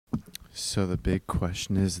So the big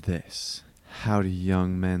question is this. How do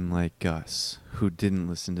young men like us, who didn't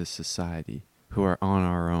listen to society, who are on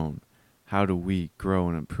our own, how do we grow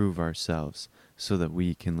and improve ourselves so that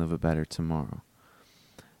we can live a better tomorrow?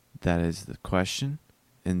 That is the question,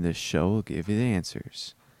 and this show will give you the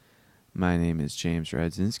answers. My name is James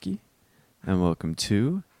Radzinski, and welcome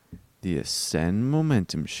to the Ascend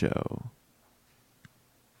Momentum Show.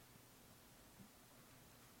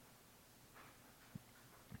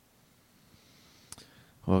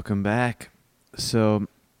 Welcome back. So,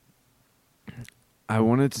 I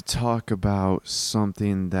wanted to talk about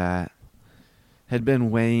something that had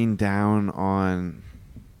been weighing down on...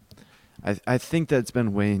 I think that's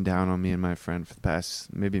been weighing down on me and my friend for the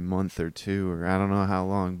past maybe month or two, or I don't know how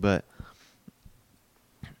long, but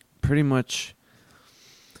pretty much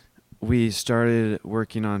we started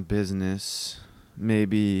working on business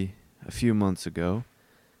maybe a few months ago.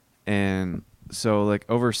 And so like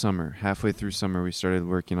over summer, halfway through summer, we started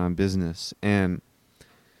working on business. And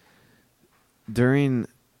during,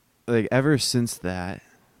 like ever since that,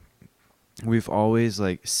 we've always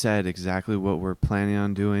like said exactly what we're planning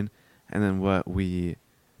on doing and then what we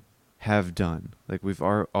have done. Like we've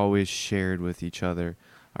always shared with each other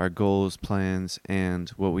our goals, plans, and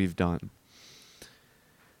what we've done.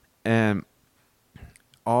 And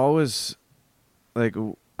always, like,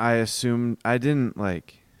 I assumed, I didn't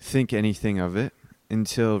like think anything of it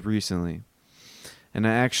until recently. And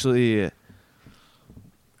I actually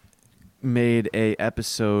made a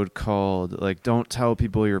episode called like Don't Tell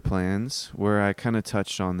People Your Plans, where I kind of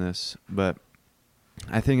touched on this, but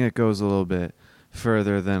I think it goes a little bit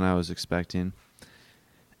further than I was expecting.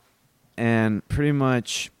 And pretty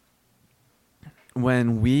much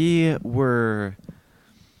before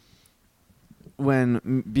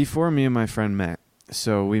me and my friend met,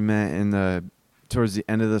 so we met towards the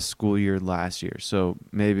end of the school year last year, so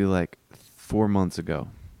maybe like 4 months ago,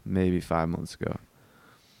 maybe 5 months ago.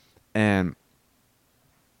 And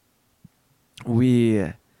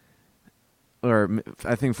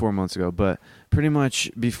I think 4 months ago, but pretty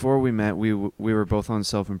much before we met, we were both on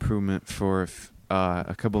self-improvement for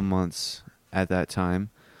a couple months at that time.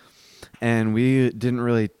 And we didn't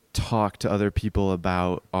really talk to other people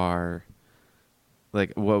about what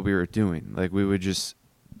we were doing. Like we would just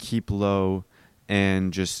keep low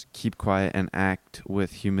and just keep quiet and act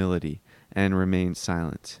with humility and remain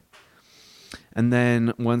silent. And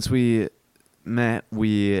then once we met,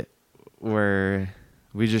 we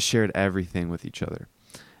just shared everything with each other.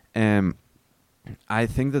 And I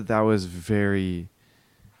think that was very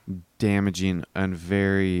damaging and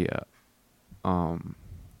very,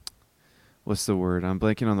 what's the word? I'm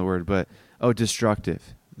blanking on the word, but,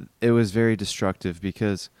 destructive. It was very destructive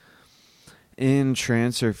because in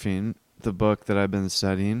Transurfing, the book that I've been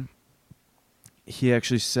studying, he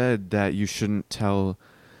actually said that you shouldn't tell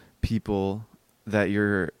people that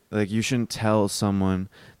you shouldn't tell someone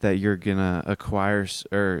that you're gonna acquire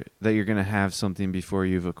or that you're gonna have something before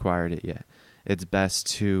you've acquired it yet. It's best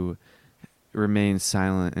to remain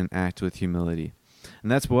silent and act with humility.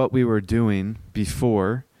 And that's what we were doing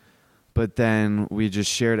before, but then we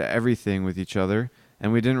just shared everything with each other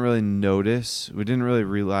and we didn't really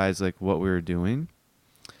realize like what we were doing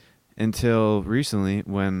until recently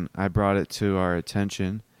when I brought it to our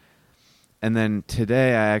attention. And then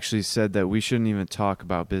today I actually said that we shouldn't even talk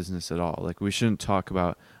about business at all. Like we shouldn't talk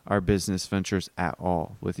about our business ventures at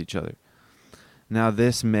all with each other. Now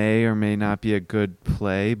this may or may not be a good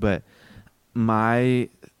play, but my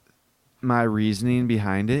reasoning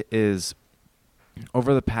behind it is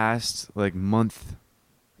over the past like month,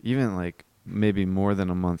 even like maybe more than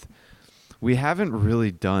a month, we haven't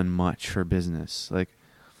really done much for business. Like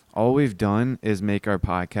all we've done is make our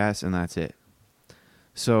podcast and that's it.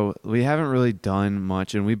 So we haven't really done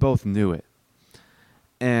much, and we both knew it.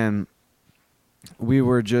 And we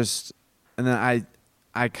were just, and then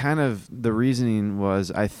I kind of, the reasoning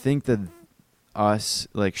was, I think that us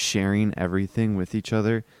like sharing everything with each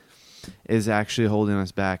other is actually holding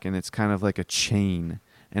us back, and it's kind of like a chain,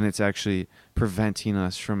 and it's actually preventing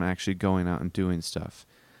us from actually going out and doing stuff.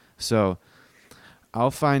 So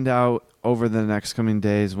I'll find out over the next coming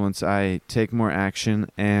days once I take more action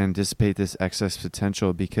and dissipate this excess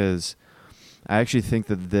potential, because I actually think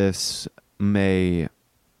that this may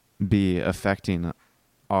be affecting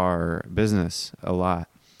our business a lot.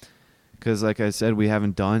 Because like I said, we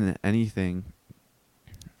haven't done anything.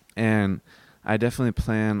 And I definitely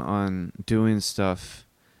plan on doing stuff,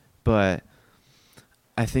 but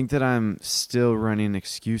I think that I'm still running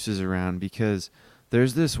excuses around because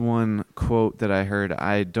there's this one quote that I heard.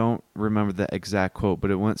 I don't remember the exact quote, but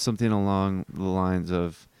it went something along the lines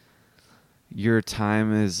of, your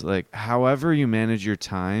time is like, however you manage your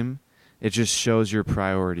time, it just shows your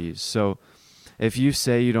priorities. So if you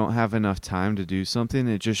say you don't have enough time to do something,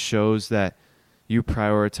 it just shows that you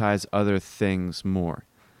prioritize other things more.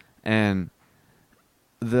 And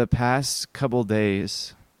the past couple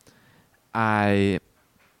days, I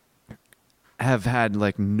have had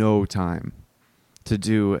like no time to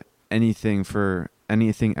do anything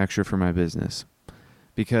extra for my business,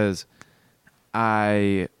 because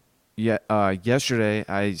yesterday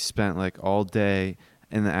I spent like all day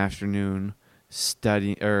in the afternoon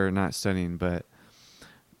not studying, but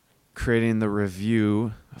creating the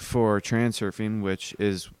review for Transurfing, which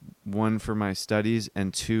is 1 for my studies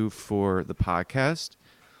and 2 for the podcast.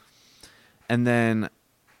 And then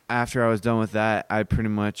after I was done with that, I pretty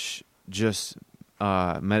much just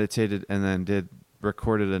meditated and then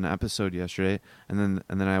recorded an episode yesterday, and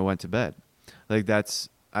then I went to bed. Like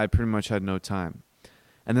I pretty much had no time.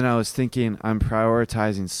 And then I was thinking, I'm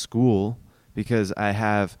prioritizing school because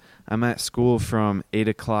I'm at school from 8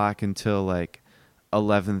 o'clock until like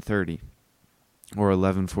 11:30 or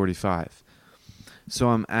 11:45. So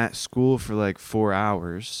I'm at school for like 4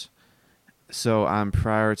 hours. So I'm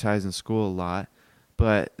prioritizing school a lot.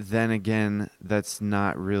 But then again, that's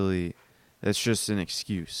just an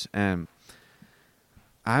excuse. And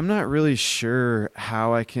I'm not really sure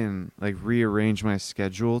how I can like rearrange my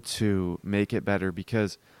schedule to make it better,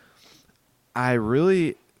 because I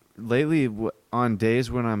really lately on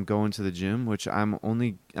days when I'm going to the gym, which I'm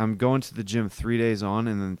going to the gym 3 days on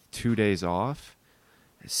and then 2 days off.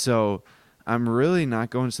 So I'm really not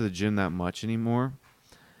going to the gym that much anymore.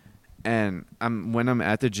 And when I'm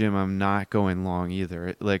at the gym, I'm not going long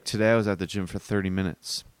either. Like today I was at the gym for 30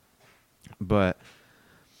 minutes. But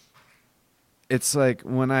it's like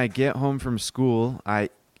when I get home from school, I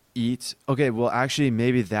eat. Okay, well actually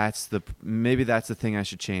maybe that's the thing I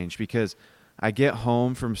should change, because I get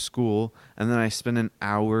home from school and then I spend an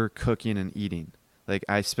hour cooking and eating. Like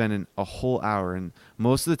I spend a whole hour, and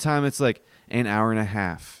most of the time it's like an hour and a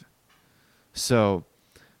half. So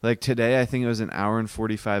like today, I think it was an hour and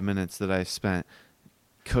 45 minutes that I spent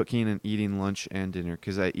cooking and eating lunch and dinner,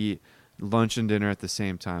 because I eat lunch and dinner at the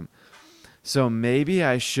same time. So maybe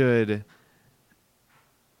I should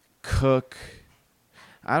cook.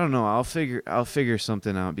 I don't know. I'll figure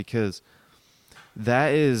something out, because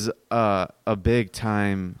that is a big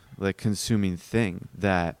time like consuming thing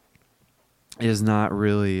that is not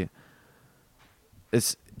really.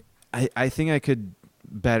 I think I could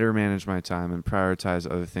better manage my time and prioritize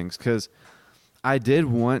other things, because I did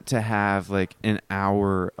want to have like an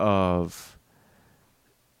hour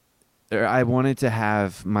I wanted to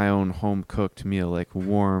have my own home cooked meal, like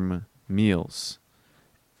warm meals.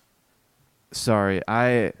 Sorry,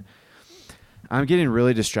 I'm getting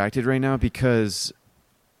really distracted right now because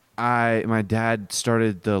my dad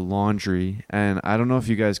started the laundry, and I don't know if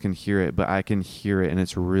you guys can hear it, but I can hear it and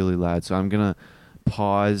it's really loud. So I'm going to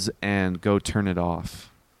pause and go turn it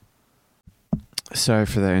off. Sorry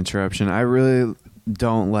for that interruption. I really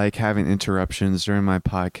don't like having interruptions during my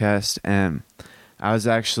podcast, and I was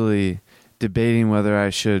actually debating whether I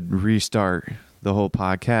should restart the whole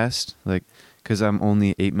podcast, like, because I'm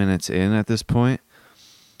only 8 minutes in at this point.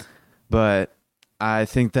 But I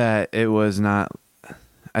think that I'm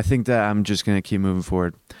just going to keep moving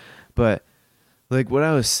forward. But like what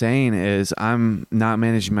I was saying is I'm not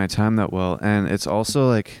managing my time that well, and it's also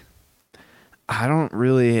like I'm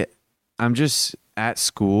just at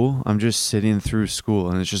school. I'm just sitting through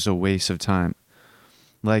school, and it's just a waste of time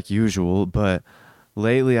like usual. But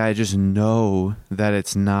lately I just know that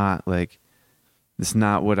it's not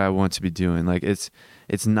what I want to be doing. Like it's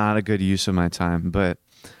not a good use of my time, but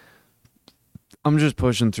I'm just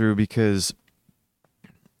pushing through because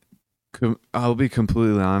I'll be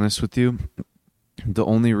completely honest with you. The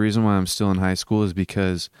only reason why I'm still in high school is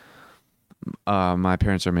because my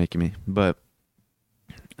parents are making me. But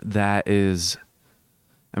that's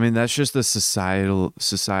just the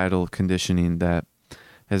societal conditioning that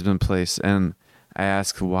has been placed. And I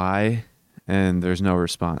ask why, and there's no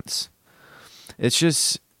response. It's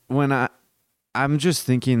just I'm just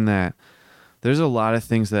thinking that there's a lot of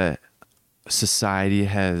things that society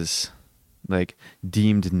has like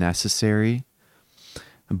deemed necessary,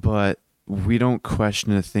 but we don't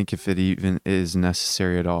question to think if it even is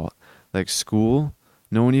necessary at all. Like school,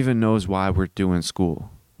 no one even knows why we're doing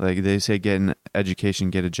school. Like they say, get an education,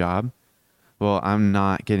 get a job. Well, I'm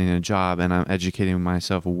not getting a job, and I'm educating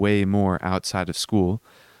myself way more outside of school.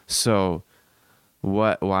 So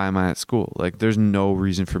why am I at school? Like there's no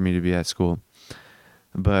reason for me to be at school.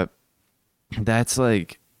 But that's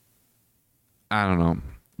like, I don't know.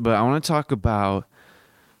 But I want to talk about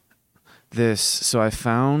this. So I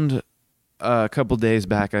found a couple days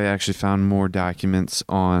back, I actually found more documents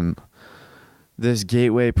on this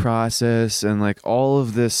gateway process and like all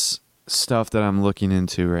of this stuff that I'm looking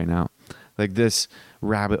into right now, like this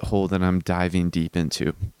rabbit hole that I'm diving deep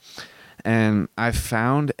into. And I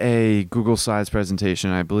found a Google Slides presentation.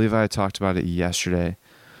 I believe I talked about it yesterday,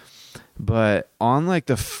 but on like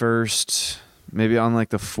the first, maybe on like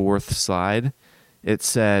the fourth slide, it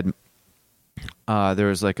said there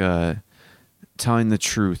was like a telling the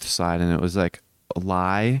truth slide, and it was like a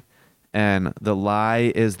lie. And the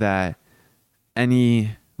lie is that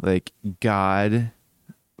any like God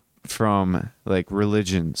from like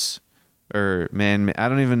religions or man, I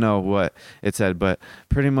don't even know what it said, but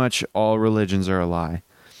pretty much all religions are a lie.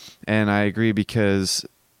 And I agree, because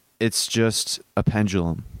it's just a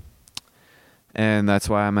pendulum. And that's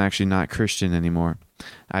why I'm actually not Christian anymore.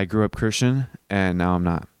 I grew up Christian and now I'm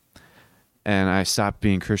not. And I stopped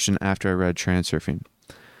being Christian after I read Transurfing.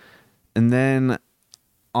 And then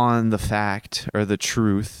on the fact or the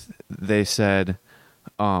truth, they said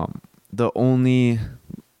the only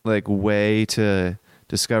like way to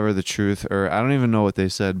discover the truth, or I don't even know what they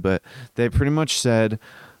said, but they pretty much said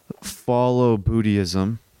follow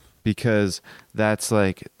Buddhism, because that's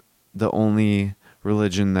like the only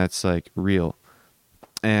religion that's like real.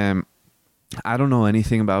 And I don't know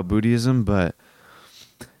anything about Buddhism, but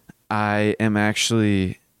I am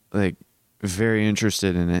actually like very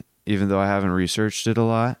interested in it, even though I haven't researched it a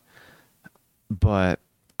lot. But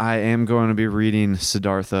I am going to be reading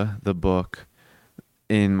Siddhartha, the book,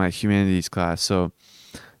 in my humanities class, so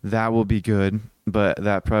that will be good. But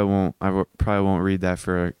that probably won't. I probably won't read that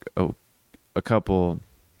for a couple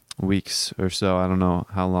weeks or so. I don't know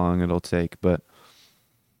how long it'll take, but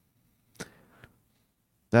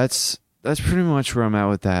that's pretty much where I'm at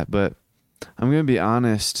with that. But I'm gonna be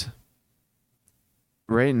honest.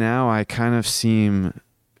 Right now, I kind of seem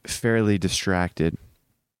fairly distracted,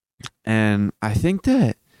 and I think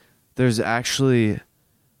that there's actually.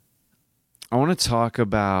 I want to talk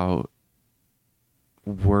about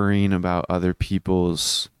worrying about other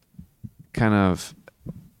people's kind of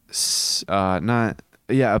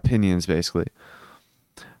opinions, basically.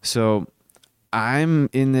 So I'm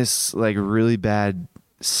in this like really bad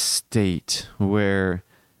state where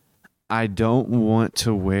I don't want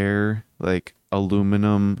to wear like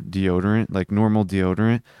aluminum deodorant, like normal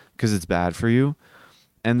deodorant, because it's bad for you.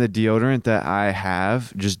 And the deodorant that I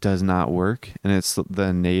have just does not work, and it's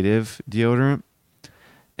the native deodorant.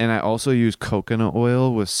 And I also use coconut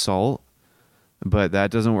oil with salt, but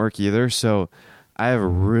that doesn't work either. So I have a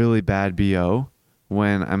really bad BO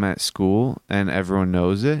when I'm at school and everyone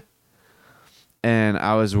knows it. And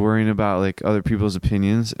I was worrying about like other people's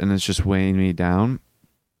opinions, and it's just weighing me down.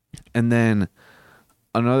 And then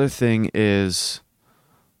another thing is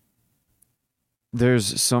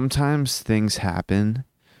there's sometimes things happen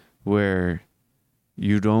where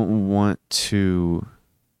you don't want to.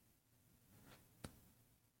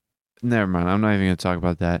 Never mind. I'm not even going to talk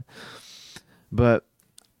about that. But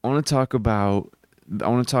I want to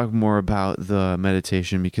talk more about the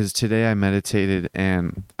meditation, because today I meditated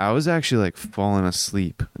and I was actually like falling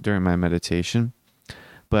asleep during my meditation,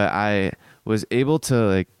 but I was able to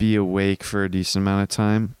like be awake for a decent amount of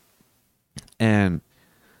time. And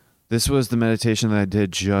this was the meditation that I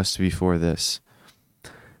did just before this.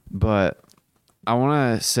 But I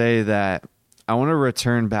want to say that I want to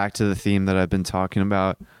return back to the theme that I've been talking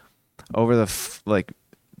about over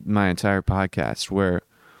my entire podcast, where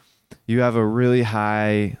you have a really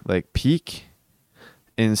high like peak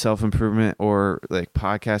in self-improvement or like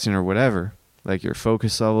podcasting or whatever, like your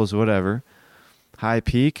focus levels, whatever, high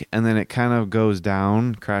peak, and then it kind of goes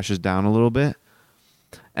down, crashes down a little bit,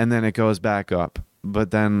 and then it goes back up.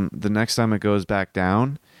 But then the next time it goes back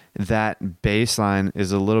down, that baseline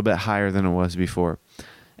is a little bit higher than it was before.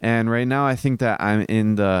 And right now I think that I'm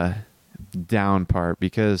in the down part,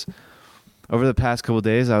 because over the past couple of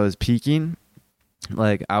days I was peaking.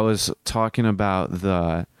 Like I was talking about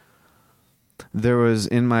there was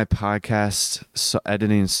in my podcast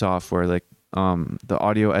editing software, like the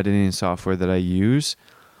audio editing software that I use,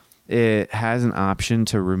 it has an option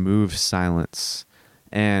to remove silence.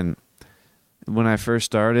 And when I first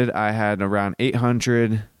started, I had around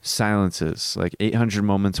 800 silences, like 800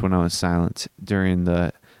 moments when I was silent during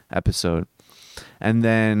the episode. And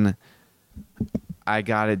then I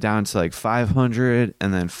got it down to like 500,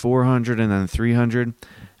 and then 400, and then 300.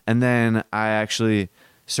 And then I actually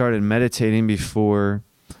started meditating before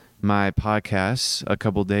my podcast a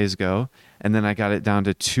couple days ago, and then I got it down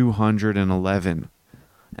to 211.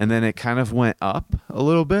 and then it kind of went up a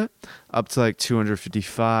little bit, up to like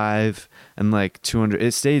 255 and like 200.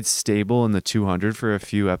 It stayed stable in the 200 for a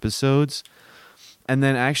few episodes. And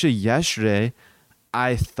then actually yesterday,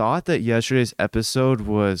 I thought that yesterday's episode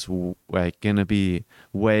was like going to be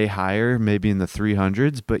way higher, maybe in the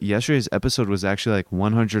 300s, but yesterday's episode was actually like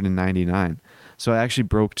 199. So I actually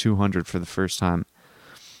broke 200 for the first time.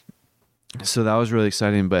 So that was really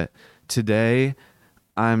exciting. But today,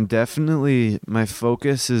 I'm definitely, my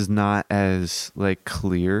focus is not as like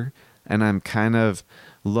clear, and I'm kind of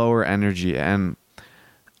lower energy, and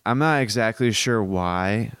I'm not exactly sure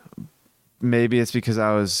why. Maybe it's because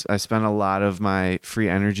I spent a lot of my free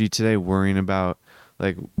energy today worrying about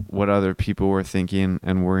like what other people were thinking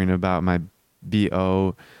and worrying about my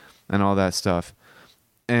BO and all that stuff.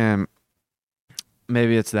 And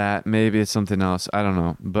maybe it's that, maybe it's something else. I don't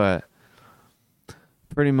know. But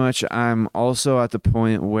pretty much I'm also at the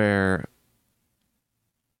point where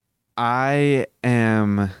I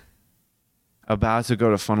am about to go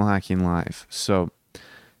to Funnel Hacking Live. So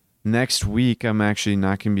next week, I'm actually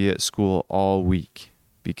not going to be at school all week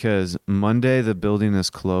because Monday, the building is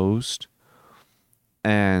closed,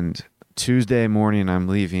 and Tuesday morning, I'm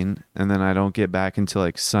leaving, and then I don't get back until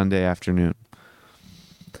like Sunday afternoon.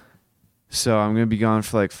 So I'm going to be gone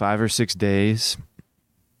for like 5 or 6 days.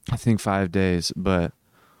 I think 5 days, but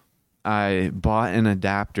I bought an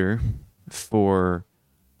adapter for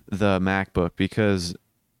the MacBook because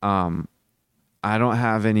I don't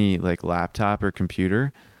have any like laptop or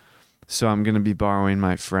computer. So I'm going to be borrowing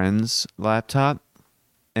my friend's laptop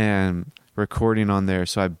and recording on there.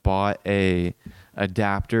 So I bought a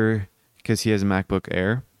adapter because he has a MacBook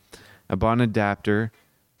Air. I bought an adapter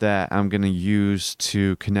that I'm going to use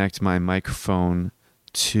to connect my microphone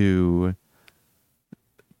to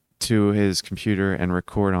his computer and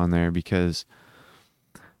record on there, because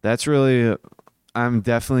that's really, I'm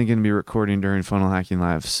definitely going to be recording during Funnel Hacking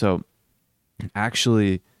Live. So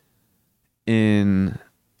actually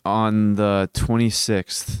on the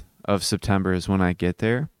 26th of September is when I get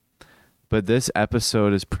there. But this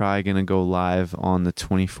episode is probably going to go live on the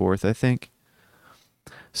 24th, I think.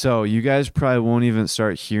 So you guys probably won't even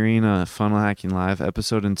start hearing a Funnel Hacking Live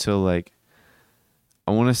episode until like,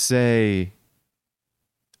 I want to say,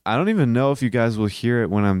 I don't even know if you guys will hear it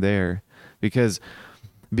when I'm there, because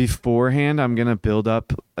beforehand, I'm going to build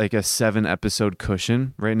up like a 7-episode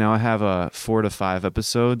cushion. Right now I have a 4 to 5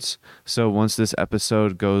 episodes. So once this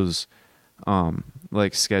episode goes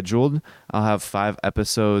like scheduled, I'll have 5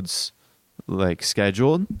 episodes like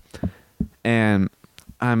scheduled, and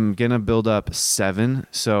I'm going to build up 7.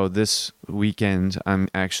 So this weekend I'm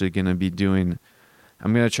actually going to be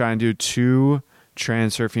I'm going to try and do 2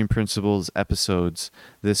 Transurfing Principles episodes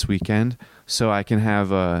this weekend, so I can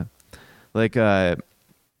have an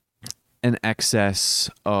excess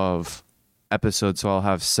of episodes. So I'll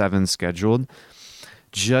have 7 scheduled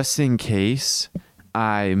just in case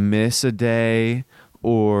I miss a day,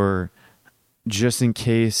 or just in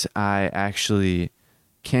case I actually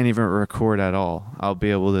can't even record at all. I'll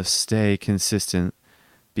be able to stay consistent,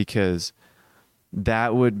 because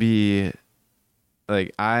that would be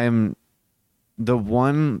like, I'm the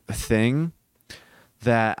one thing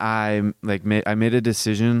that I made a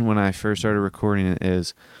decision when I first started recording it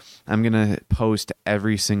is I'm going to post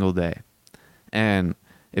every single day. And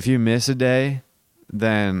if you miss a day,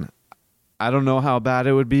 then I don't know how bad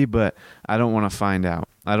it would be, but I don't want to find out.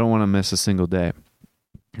 I don't want to miss a single day.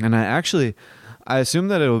 And I assume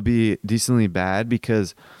that it will be decently bad,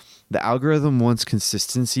 because the algorithm wants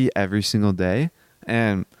consistency every single day.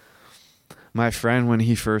 And my friend, when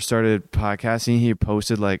he first started podcasting, he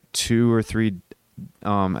posted like 2 or 3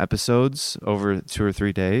 episodes over 2 or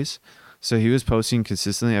 3 days. So he was posting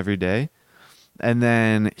consistently every day. And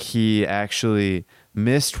then he actually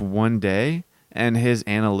missed one day, and his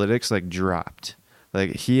analytics like dropped.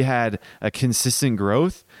 Like, he had a consistent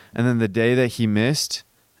growth, and then the day that he missed,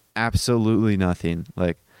 absolutely nothing.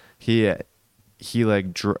 Like he like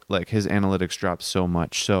his analytics dropped so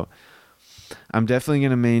much. So I'm definitely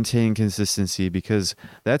going to maintain consistency, because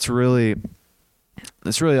that's really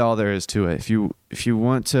all there is to it. If you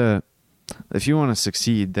want to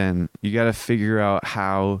succeed, then you got to figure out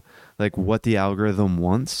how, like, what the algorithm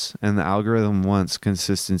wants, and the algorithm wants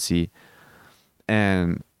consistency,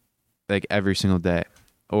 and like every single day,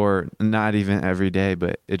 or not even every day,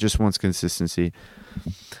 but it just wants consistency.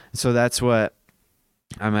 So that's what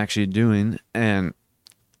I'm actually doing. And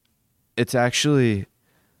it's actually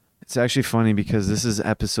funny, because this is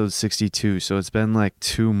episode 62. So it's been like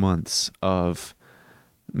 2 months of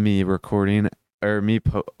me recording, or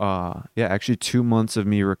actually 2 months of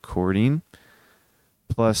me recording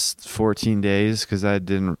plus 14 days because I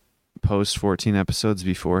didn't post 14 episodes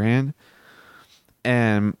beforehand.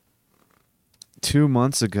 And 2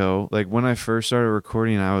 months ago, like when I first started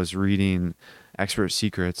recording, I was reading Expert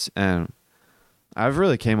Secrets, and I've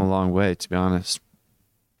really came a long way, to be honest.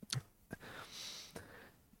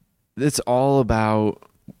 It's all about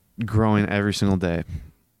growing every single day.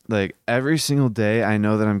 Like every single day, I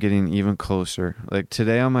know that I'm getting even closer. Like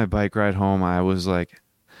today on my bike ride home, I was like,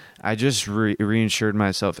 I just reinsured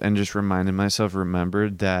myself and just reminded myself,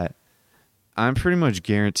 remembered that I'm pretty much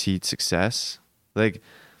guaranteed success. Like,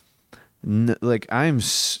 I'm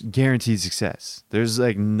guaranteed success. There's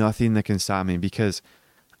like nothing that can stop me because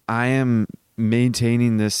I am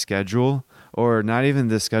maintaining this schedule, or not even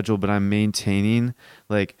this schedule, but I'm maintaining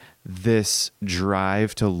like this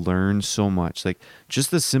drive to learn so much. Like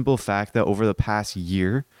just the simple fact that over the past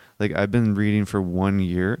year, like I've been reading for 1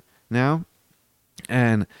 year now,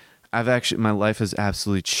 and my life has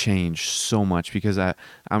absolutely changed so much because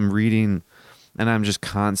I'm reading and I'm just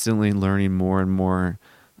constantly learning more and more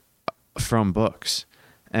from books.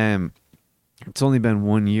 And it's only been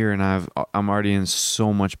 1 year and I'm already in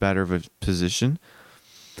so much better of a position,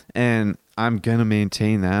 and I'm going to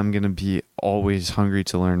maintain that. I'm going to be always hungry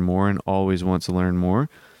to learn more and always want to learn more.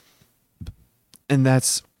 And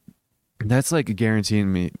that's like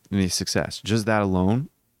guaranteeing me success. Just that alone.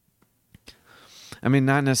 I mean,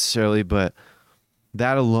 not necessarily, but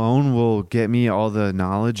that alone will get me all the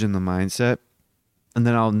knowledge and the mindset, and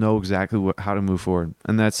then I'll know exactly how to move forward.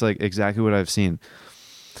 And that's like exactly what I've seen.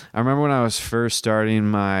 I remember when I was first starting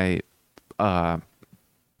my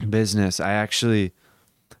business, I actually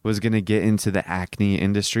was going to get into the acne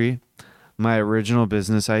industry. My original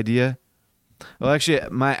business idea, well, actually,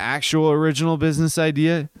 my actual original business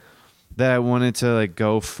idea that I wanted to like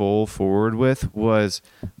go full forward with was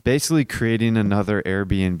basically creating another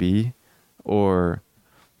Airbnb, or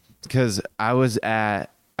because I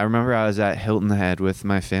remember I was at Hilton Head with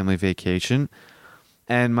my family vacation,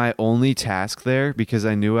 and my only task there, because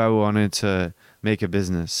I knew I wanted to make a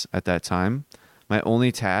business at that time, my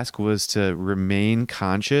only task was to remain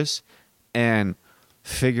conscious and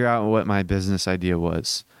figure out what my business idea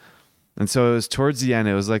was. And so it was towards the end,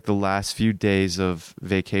 it was like the last few days of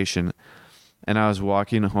vacation, and I was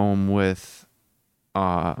walking home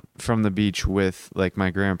from the beach with like my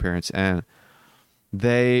grandparents, and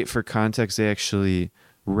for context, they actually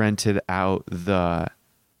rented out a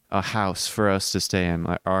house for us to stay in,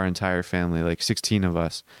 like our entire family, like 16 of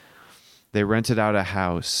us. They rented out a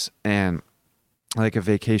house, and like a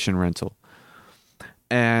vacation rental.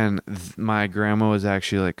 And my grandma was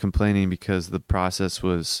actually like complaining because the process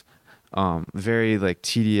was very like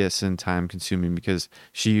tedious and time consuming because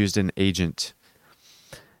she used an agent.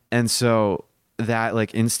 And so that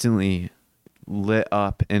like instantly lit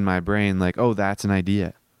up in my brain like, oh, that's an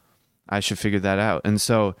idea. I should figure that out. And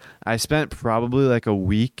so I spent probably like a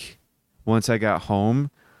week once I got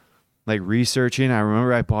home, like researching. I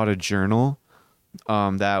remember I bought a journal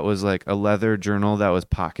that was like a leather journal that was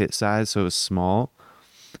pocket size, so it was small.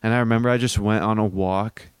 And I remember I just went on a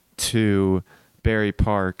walk to Berry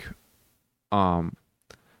Park. I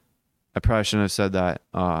probably shouldn't have said that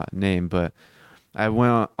name, but I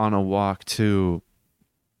went on a walk to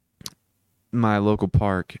my local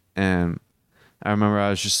park, and I remember I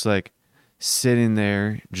was just like sitting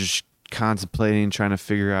there just contemplating, trying to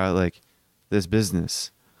figure out like this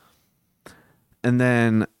business. And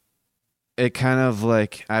then it kind of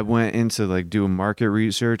like I went into like doing market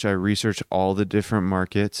research. I researched all the different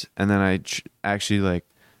markets, and then I actually like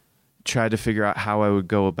tried to figure out how I would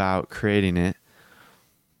go about creating it.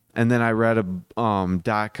 And then I read a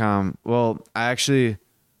 .com. Well, I actually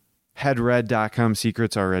had read .com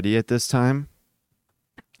secrets already at this time,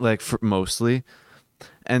 like mostly.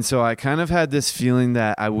 And so I kind of had this feeling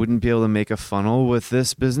that I wouldn't be able to make a funnel with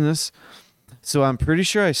this business. So I'm pretty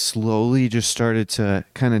sure I slowly just started to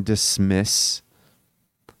kind of dismiss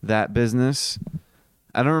that business.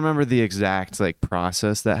 I don't remember the exact like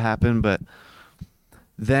process that happened, but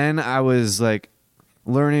then I was like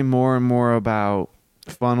learning more and more about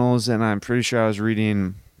funnels, and I'm pretty sure I was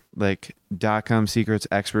reading like .com secrets,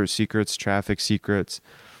 expert secrets, traffic secrets,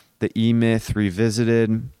 the E-Myth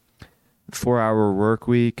Revisited, 4-Hour Work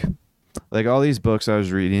Week, like all these books I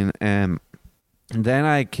was reading. And then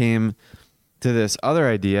I came to this other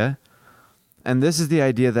idea, and this is the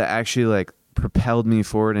idea that actually like propelled me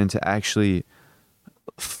forward into actually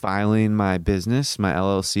filing my business, my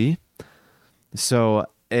LLC. So,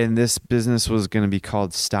 and this business was going to be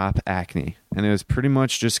called Stop Acne, and it was pretty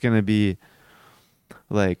much just going to be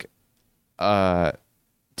like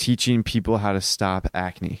teaching people how to stop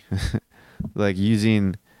acne, like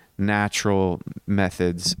using natural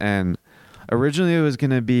methods. And originally it was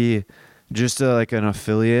going to be just like an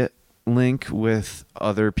affiliate link with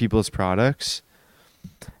other people's products.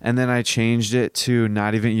 And then I changed it to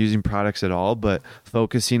not even using products at all, but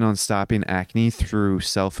focusing on stopping acne through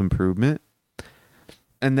self-improvement.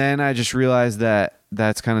 And then I just realized that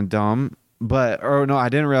that's kind of dumb. Or no, I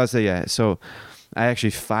didn't realize that yet. So I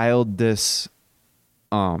actually filed this.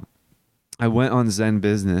 I went on Zen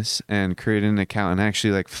Business and created an account and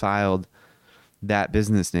actually like filed that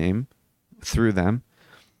business name through them.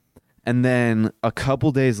 And then a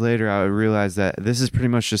couple days later, I realized that this is pretty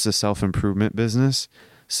much just a self-improvement business.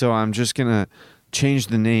 So I'm just going to change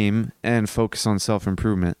the name and focus on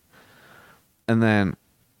self-improvement. And then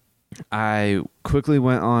I quickly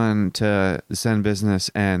went on to Zen Business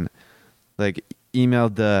and like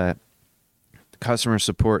emailed the customer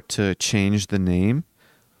support to change the name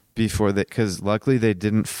before that, because luckily they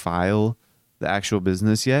didn't file the actual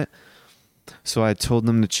business yet. So I told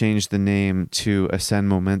them to change the name to Ascend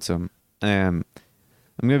Momentum. And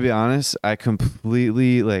I'm going to be honest, I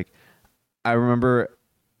completely I remember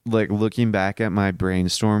looking back at my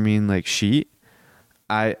brainstorming sheet.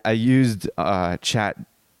 I used chat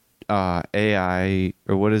AI,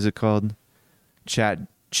 or what is it called? Chat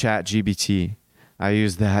GBT. I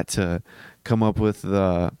used that to come up with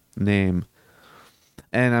the name.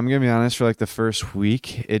 And I'm going to be honest, for the first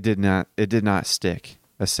week, it did not stick.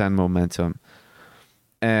 Ascend Momentum.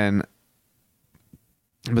 But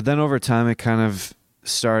then over time, it kind of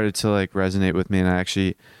started to resonate with me, and I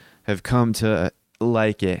actually have come to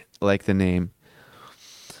like the name.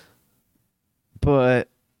 But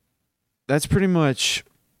that's pretty much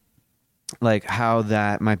how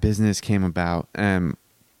that my business came about. And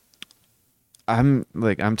I'm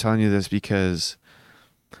telling you this because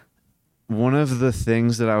one of the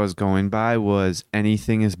things that I was going by was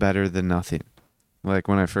anything is better than nothing.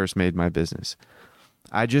 When I first made my business,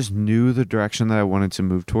 I just knew the direction that I wanted to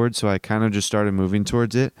move towards. So I kind of just started moving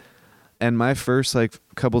towards it. And my first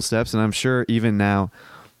couple steps, and I'm sure even now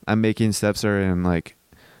I'm making steps that are in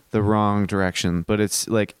the wrong direction, but it's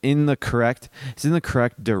in the correct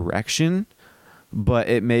direction, but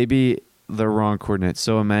it may be the wrong coordinates.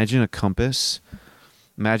 So imagine a compass.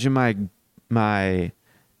 Imagine my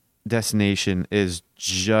destination is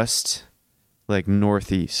just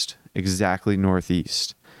northeast, exactly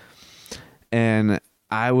northeast. And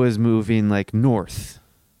I was moving north.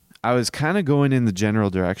 I was kind of going in the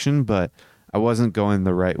general direction, but I wasn't going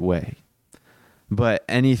the right way. But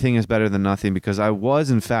anything is better than nothing, because I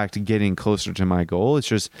was in fact getting closer to my goal. It's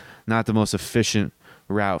just not the most efficient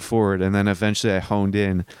route forward. And then eventually I honed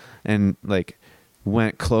in and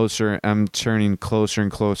went closer. I'm turning closer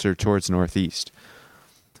and closer towards northeast.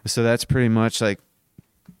 So that's pretty much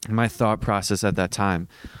my thought process at that time.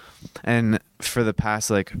 And for the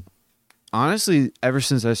past honestly, ever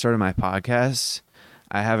since I started my podcast,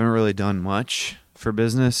 I haven't really done much for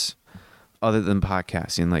business other than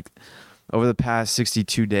podcasting. Over the past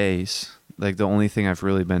 62 days, the only thing I've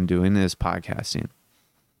really been doing is podcasting.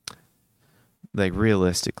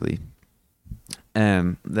 Realistically.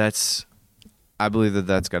 And I believe that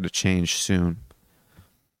that's got to change soon.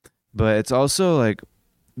 But it's also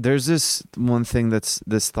there's this one thing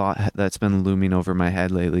this thought that's been looming over my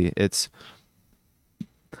head lately.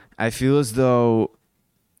 I feel as though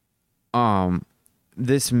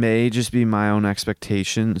this may just be my own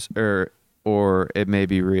expectations, or it may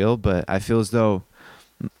be real, but I feel as though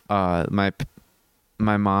my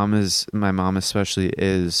mom especially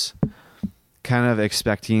is kind of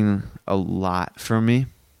expecting a lot from me,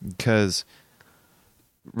 because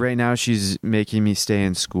right now she's making me stay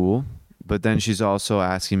in school, but then she's also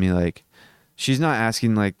asking me she's not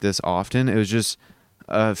asking this often. It was just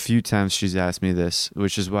a few times she's asked me this,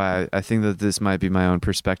 which is why I think that this might be my own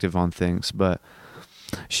perspective on things. But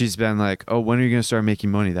she's been oh, when are you going to start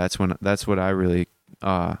making money? That's what I really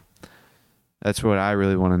want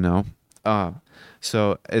to know.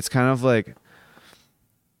 So it's kind of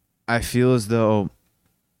I feel as though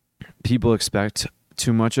people expect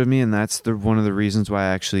too much of me, and that's one of the reasons why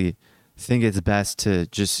I actually think it's best to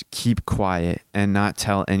just keep quiet and not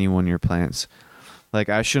tell anyone your plans.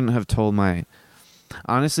 I shouldn't have told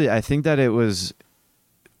honestly, I think that it was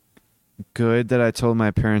good that I told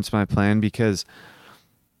my parents my plan, because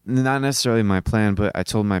not necessarily my plan, but I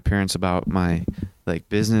told my parents about my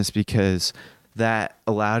business, because that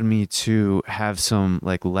allowed me to have some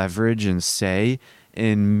leverage and say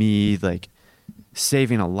in me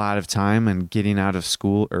saving a lot of time and getting out of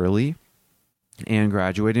school early and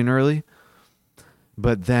graduating early.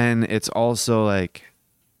 But then it's also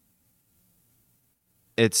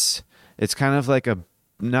it's kind of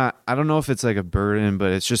not, I don't know if it's like a burden,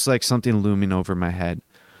 but it's just like something looming over my head.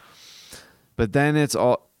 But then it's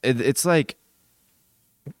like,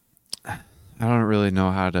 I don't really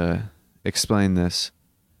know how to explain this.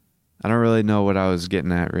 I don't really know what I was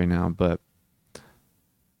getting at right now, but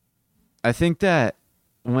I think that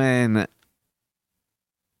when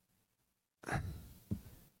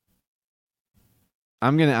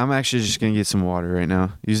I'm actually just gonna get some water right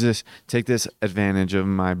now. Take this advantage of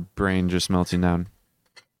my brain just melting down.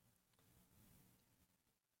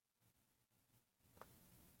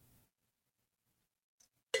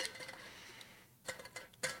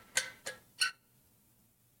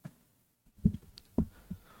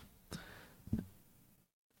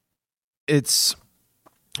 It's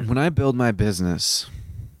when I build my business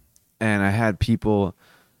and I had people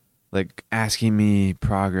like asking me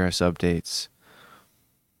progress updates.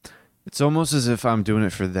 It's almost as if I'm doing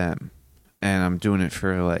it for them and I'm doing it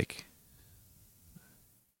for like,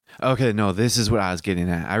 okay, no, this is what I was getting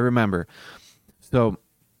at. I remember. So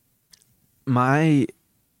my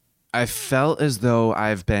I felt as though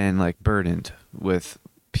I've been like burdened with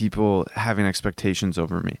people having expectations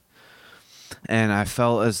over me. And I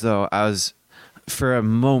felt as though I was, for a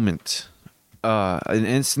moment, an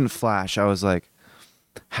instant flash, I was like,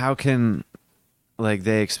 how can like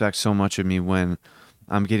they expect so much of me when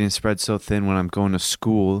I'm getting spread so thin when I'm going to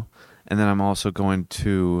school, and then I'm also in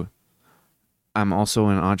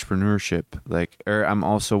entrepreneurship, like, or I'm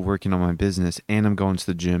also working on my business, and I'm going to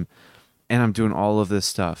the gym, and I'm doing all of this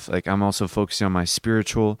stuff. Like, I'm also focusing on my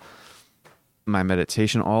spiritual, my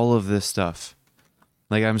meditation, all of this stuff.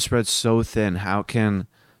 Like, I'm spread so thin. How can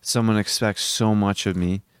someone expect so much of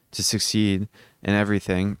me to succeed in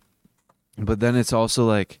everything? But then it's also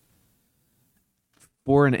like,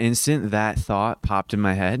 for an instant, that thought popped in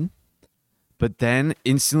my head. But then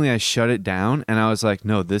instantly I shut it down and I was like,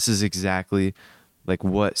 no, this is exactly like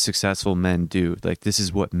what successful men do. Like, this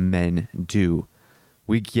is what men do.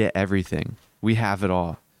 We get everything. We have it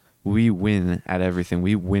all. We win at everything.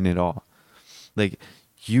 We win it all. Like,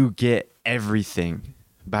 you get everything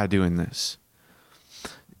by doing this.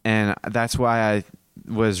 And that's why I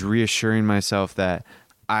was reassuring myself that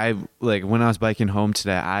when I was biking home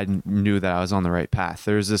today, I knew that I was on the right path.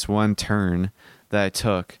 There's this one turn that I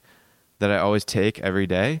took that I always take every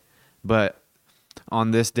day. But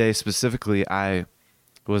on this day specifically, I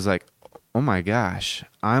was like, oh my gosh,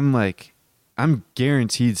 I'm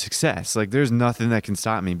guaranteed success. Like, there's nothing that can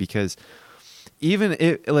stop me, because even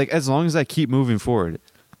if, like, as long as I keep moving forward,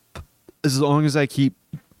 as long as I keep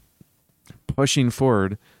pushing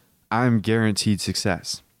forward, I'm guaranteed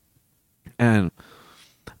success. And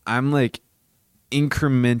I'm like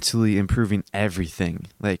incrementally improving everything,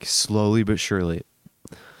 like slowly but surely.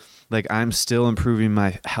 Like, I'm still improving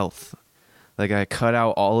my health. Like, I cut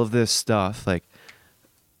out all of this stuff, like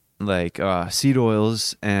seed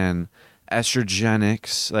oils and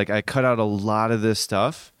estrogenics. Like, I cut out a lot of this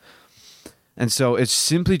stuff. And so it's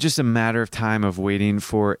simply just a matter of time of waiting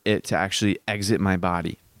for it to actually exit my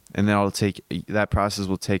body. And then that process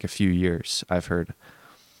will take a few years, I've heard.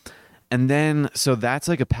 And then, so that's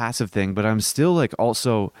like a passive thing, but I'm still like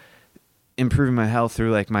also improving my health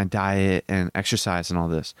through like my diet and exercise and all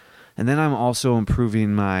this. And then I'm also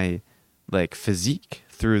improving my like physique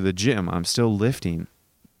through the gym. I'm still lifting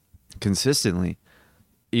consistently,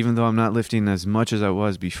 even though I'm not lifting as much as I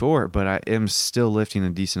was before, but I am still lifting a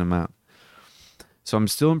decent amount. So I'm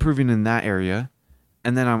still improving in that area.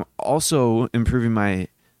 And then I'm also improving my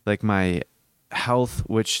health,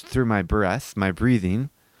 which through my breath, my breathing.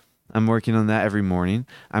 I'm working on that every morning.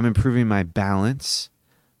 I'm improving my balance,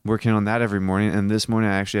 working on that every morning. And this morning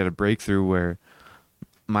I actually had a breakthrough where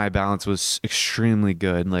my balance was extremely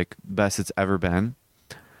good, like best it's ever been.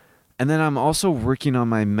 And then I'm also working on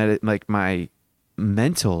my my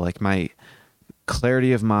mental, like my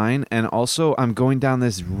clarity of mind. And also I'm going down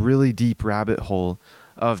this really deep rabbit hole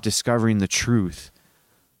of discovering the truth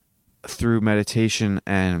through meditation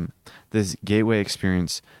and this gateway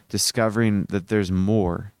experience, discovering that there's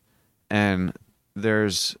more. And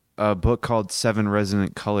there's a book called Seven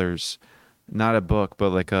Resonant Colors, not a book, but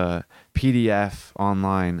like a PDF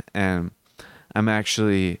online. And I'm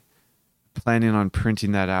actually planning on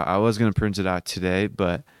printing that out. I was going to print it out today,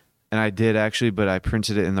 and I did actually, but I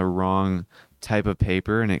printed it in the wrong type of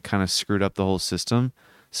paper and it kind of screwed up the whole system.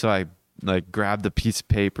 So I like grabbed the pieces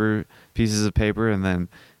of paper and then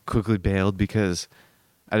quickly bailed because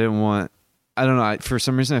I don't know. For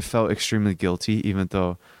some reason I felt extremely guilty, even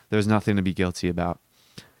though there's nothing to be guilty about.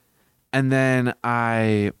 And then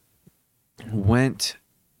I went,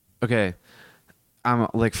 okay, I'm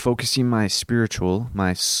like focusing my spiritual,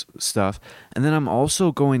 my stuff, and then I'm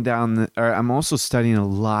also going down or I'm also studying a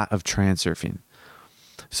lot of transurfing.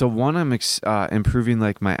 So one, I'm improving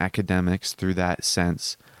like my academics through that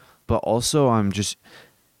sense, but also I'm just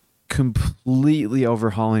completely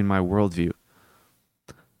overhauling my worldview.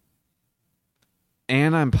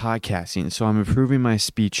 And I'm podcasting, so I'm improving my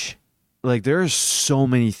speech. Like there are so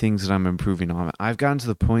many things that I'm improving on. I've gotten to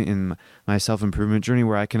the point in my self-improvement journey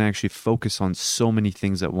where I can actually focus on so many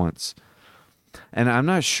things at once. And I'm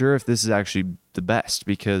not sure if this is actually the best,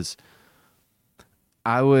 because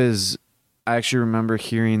I actually remember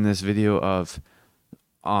hearing this video of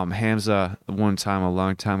Hamza one time a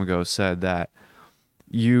long time ago said that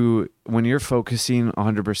when you're focusing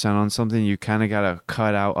 100% on something, you kind of got to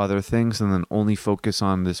cut out other things and then only focus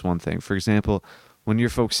on this one thing. For example, when you're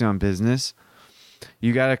focusing on business,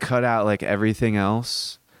 you got to cut out like everything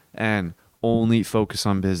else and only focus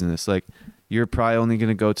on business. Like you're probably only going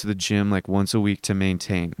to go to the gym like once a week to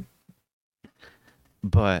maintain.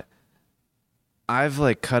 But I've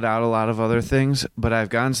like cut out a lot of other things, but I've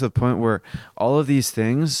gotten to the point where all of these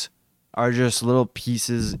things are just little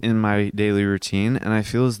pieces in my daily routine. And I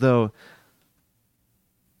feel as though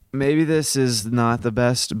maybe this is not the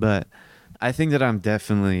best, but I think that I'm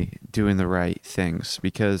definitely doing the right things,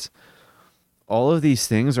 because all of these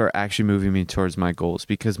things are actually moving me towards my goals,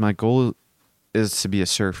 because my goal is to be a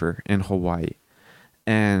surfer in Hawaii.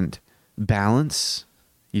 And balance,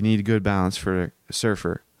 you need a good balance for a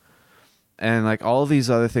surfer. And like all of these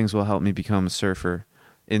other things will help me become a surfer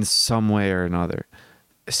in some way or another,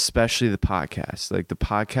 especially the podcast. Like the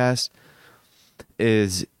podcast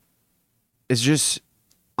is just,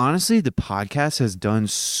 honestly, the podcast has done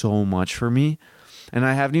so much for me, and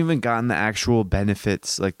I haven't even gotten the actual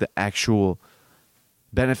benefits, like the actual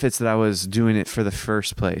benefits that I was doing it for the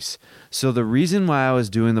first place. So the reason why I was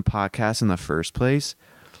doing the podcast in the first place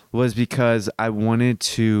was because I wanted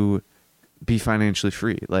to be financially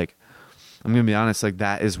free. Like, I'm going to be honest, like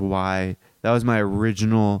that was my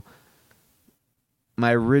original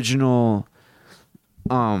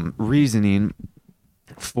reasoning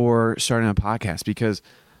for starting a podcast, because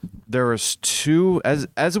there was two, as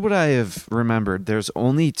what I have remembered, there's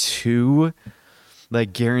only two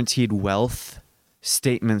like guaranteed wealth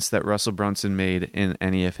statements that Russell Brunson made in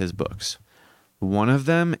any of his books. One of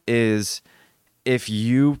them is, if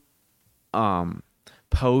you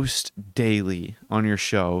post daily on your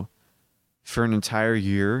show for an entire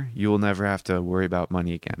year, you will never have to worry about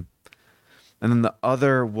money again. And then the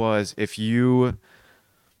other was, if you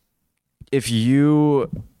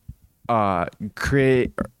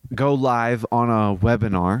go live on a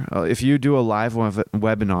webinar, if you do a live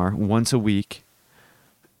webinar once a week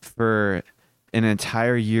for an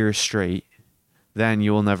entire year straight, then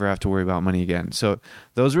you will never have to worry about money again. So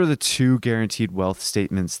those were the two guaranteed wealth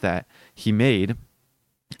statements that he made.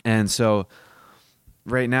 And so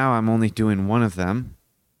right now I'm only doing one of them.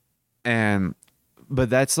 But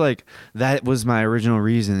that was my original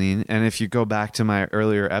reasoning. And if you go back to my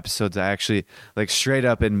earlier episodes, I actually like straight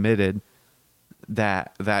up admitted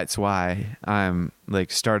that that's why I'm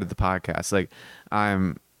like started the podcast. Like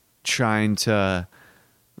I'm trying to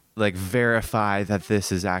like verify that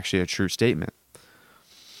this is actually a true statement.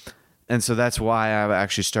 And so that's why I've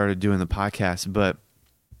actually started doing the podcast. But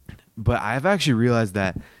I've actually realized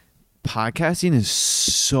that podcasting is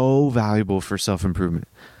so valuable for self-improvement.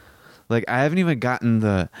 Like I haven't even gotten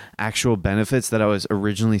the actual benefits that I was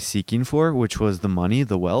originally seeking for, which was the money,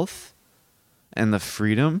 the wealth, and the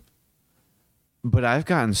freedom. But I've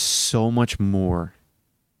gotten so much more,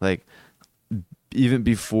 like even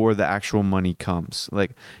before the actual money comes.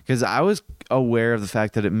 Like, because I was aware of the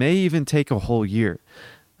fact that it may even take a whole year.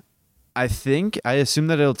 I assume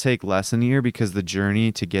that it'll take less than a year because the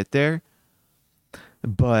journey to get there,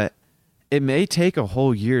 but it may take a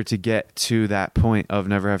whole year to get to that point of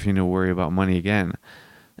never having to worry about money again.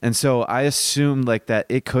 And so I assumed like that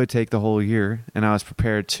it could take the whole year, and I was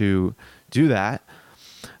prepared to do that.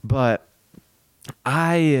 But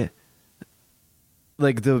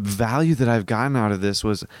like the value that I've gotten out of this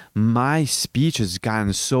was my speech has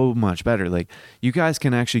gotten so much better. Like you guys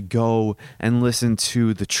can actually go and listen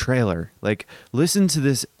to the trailer, like listen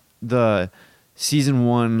to the season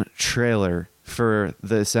 1 trailer for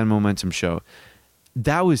the Ascend Momentum show.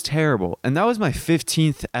 That was terrible. And that was my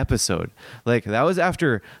 15th episode. Like that was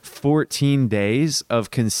after 14 days of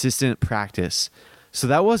consistent practice. So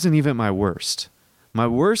that wasn't even my worst. My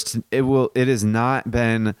worst, it has not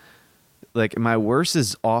been, like my worst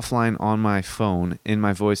is offline on my phone in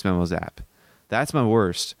my voice memos app. That's my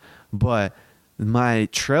worst. But my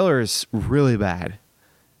trailer is really bad.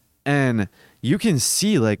 And you can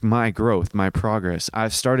see like my growth, my progress.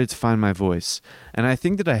 I've started to find my voice. And I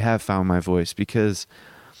think that I have found my voice because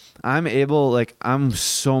I'm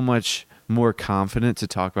so much more confident to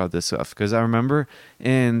talk about this stuff. Because I remember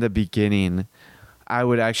in the beginning, I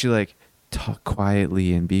would actually like talk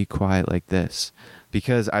quietly and be quiet like this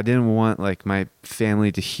because I didn't want like my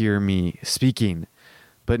family to hear me speaking.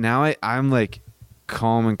 But now I'm like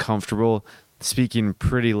calm and comfortable speaking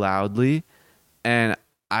pretty loudly, and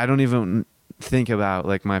I don't even think about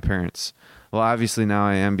like my parents. Well, obviously now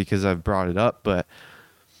I am because I've brought it up, but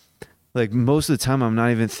like most of the time I'm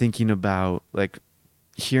not even thinking about like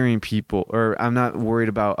hearing people, or I'm not worried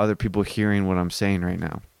about other people hearing what I'm saying right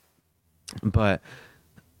now. But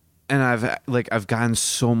and I've gotten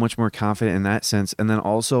so much more confident in that sense, and then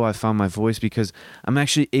also I found my voice because I'm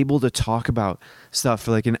actually able to talk about stuff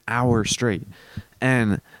for like an hour straight.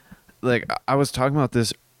 And like I was talking about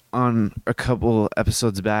this on a couple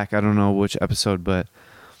episodes back. I don't know which episode, but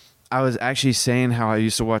I was actually saying how I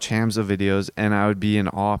used to watch Hamza videos and I would be in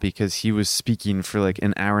awe because he was speaking for like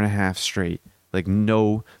an hour and a half straight, like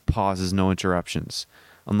no pauses, no interruptions,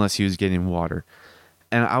 unless he was getting water.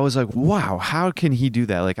 And I was like, wow, how can he do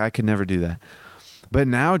that? Like I could never do that. But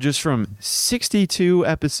now just from 62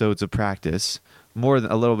 episodes of practice, a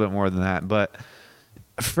little bit more than that, but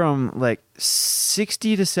from like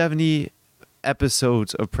 60 to 70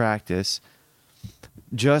 episodes of practice,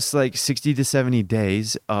 just like 60 to 70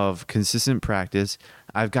 days of consistent practice,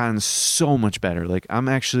 I've gotten so much better. Like I'm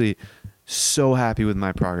actually so happy with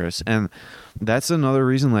my progress. And that's another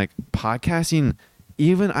reason, like podcasting,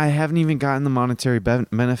 even I haven't even gotten the monetary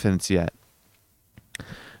benefits yet,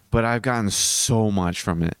 but I've gotten so much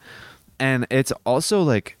from it. And it's also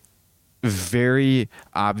like very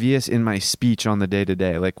obvious in my speech on the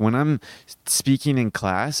day-to-day. Like when I'm speaking in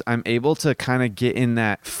class, I'm able to kind of get in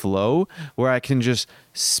that flow where I can just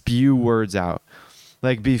spew words out.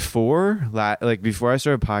 Like before I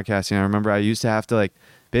started podcasting, I remember I used to have to like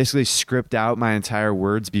basically script out my entire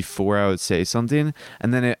words before I would say something,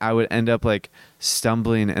 and then I would end up like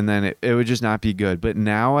stumbling, and then it would just not be good. But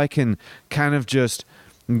now I can kind of just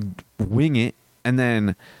wing it and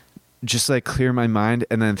then just like clear my mind,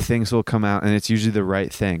 and then things will come out and it's usually the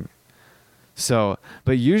right thing. So,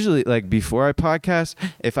 but usually like before I podcast,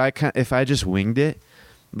 if I just winged it,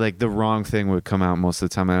 like the wrong thing would come out most of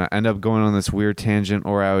the time, and I end up going on this weird tangent,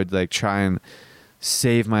 or I would like try and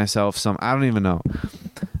save myself some, I don't even know.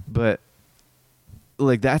 But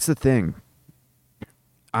like that's the thing.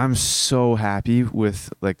 I'm so happy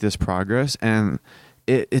with like this progress, and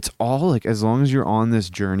it's all like, as long as you're on this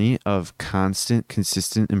journey of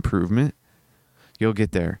consistent improvement, you'll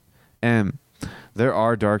get there. And there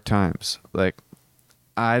are dark times. Like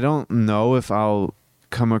I don't know if I'll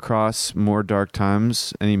come across more dark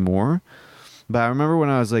times anymore, but I remember when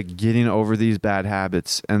I was like getting over these bad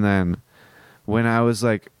habits, and then when I was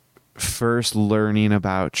like first learning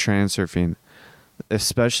about transurfing,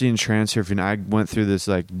 especially in transurfing, I went through this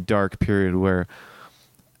like dark period where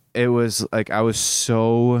it was like I was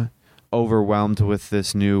so overwhelmed with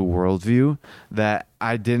this new worldview that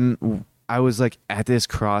I was like at this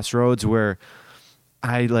crossroads where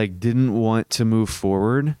I like didn't want to move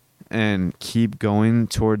forward and keep going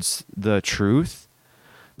towards the truth,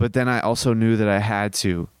 but then I also knew that I had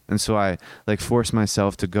to, and so I like forced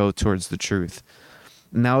myself to go towards the truth.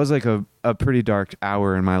 And that was like a pretty dark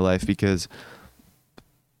hour in my life because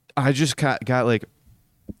I just got like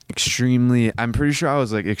extremely, I'm pretty sure I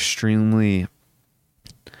was like extremely,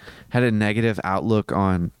 had a negative outlook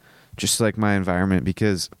on just like my environment,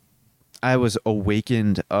 because I was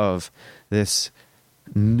awakened of this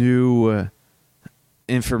new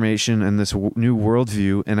information and this new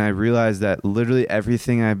worldview, and I realized that literally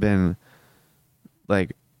everything I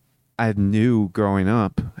knew growing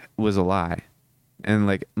up was a lie. And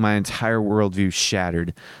like my entire worldview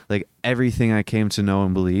shattered. Like everything I came to know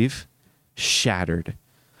and believe shattered.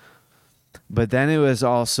 But then it was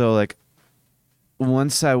also like,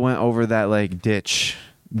 once I went over that like ditch,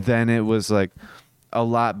 then it was like a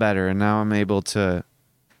lot better. And now I'm able to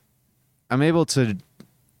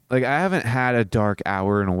like, I haven't had a dark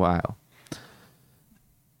hour in a while,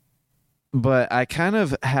 but I kind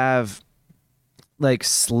of have like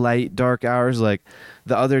slight dark hours. Like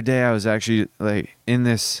the other day I was actually like in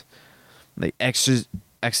this like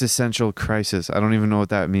existential crisis. I don't even know what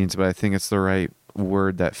that means, but I think it's the right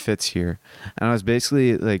word that fits here. And I was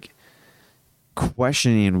basically like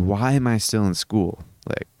questioning, why am I still in school?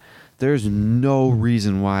 Like there's no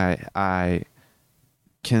reason why I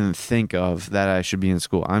can think of that I should be in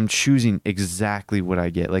school. I'm choosing exactly what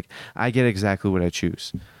I get. Like I get exactly what I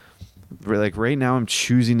choose. Like right now I'm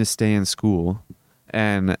choosing to stay in school,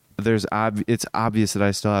 and it's obvious that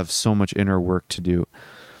I still have so much inner work to do.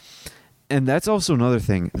 And that's also another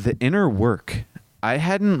thing, the inner work. I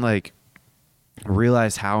hadn't like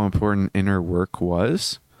realized how important inner work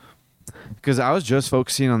was, because I was just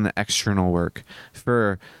focusing on the external work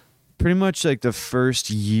for pretty much like the first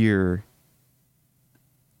year.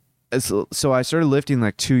 So I started lifting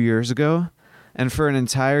like 2 years ago, and for an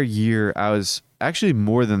entire year, I was actually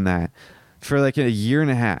more than that. For like a year and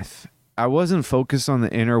a half, I wasn't focused on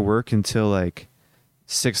the inner work until like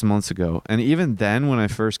 6 months ago. And even then, when I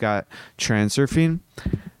first got Transurfing,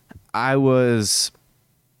 I don't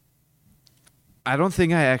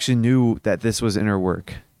think I actually knew that this was inner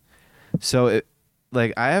work. So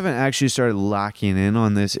I haven't actually started locking in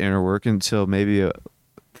on this inner work until maybe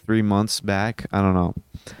 3 months back. I don't know.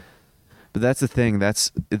 But that's the thing. That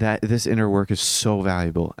this inner work is so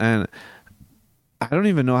valuable. And I don't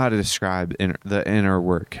even know how to describe the inner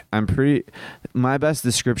work. My best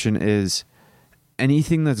description is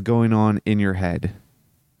anything that's going on in your head.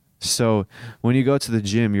 So when you go to the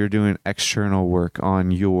gym, you're doing external work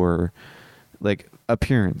on your like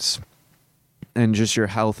appearance and just your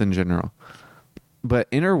health in general. But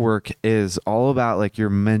inner work is all about like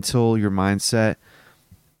your mental, your mindset,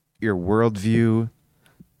 your worldview,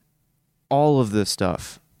 all of this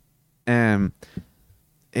stuff. And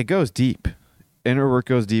it goes deep. Inner work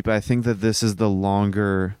goes deep. I think that this is the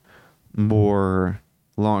longer, more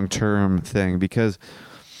long-term thing, because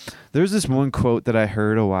there's this one quote that I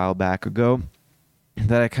heard a while back ago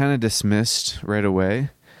that I kind of dismissed right away.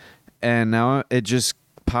 And now it just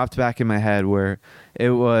popped back in my head, where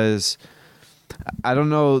it was, I don't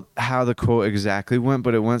know how the quote exactly went,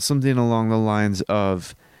 but it went something along the lines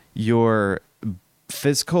of your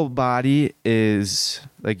physical body is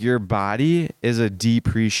like, your body is a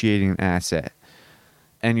depreciating asset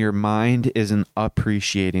and your mind is an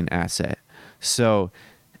appreciating asset. So,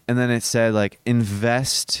 and then it said like,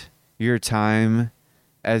 invest your time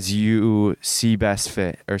as you see best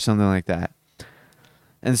fit, or something like that.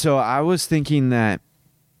 And so I was thinking that,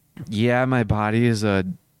 yeah, my body is a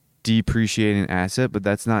depreciating asset, but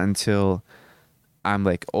that's not until I'm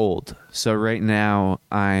like old. So right now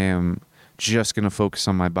I am just going to focus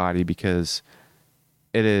on my body because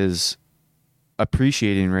it is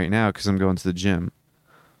appreciating right now because I'm going to the gym.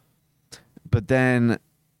 But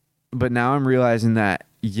now I'm realizing that,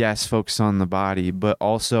 yes, focus on the body, but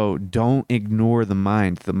also don't ignore the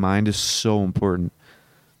mind. The mind is so important.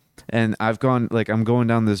 And I'm going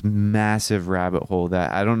down this massive rabbit hole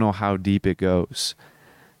that I don't know how deep it goes.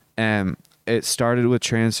 And it started with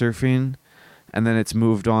Transurfing, and then it's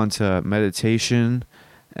moved on to meditation,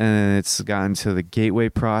 and then it's gotten to the gateway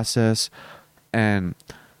process. And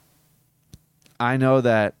I know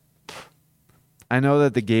that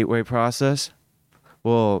the gateway process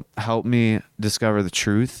will help me discover the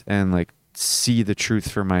truth and like see the truth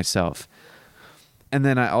for myself. And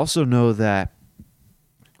then I also know that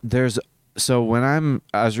I was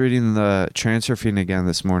reading the Transurfing again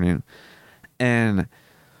this morning, and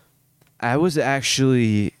I was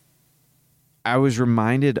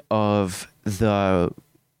reminded of the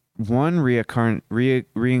one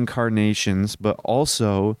reincarnations, but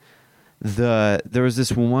also there was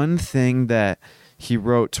this one thing that he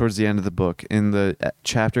wrote towards the end of the book in the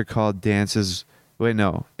chapter called it was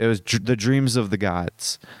The Dreams of the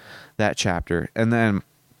Gods, that chapter. And then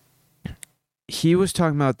he was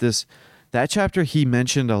talking about that chapter. He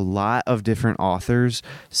mentioned a lot of different authors,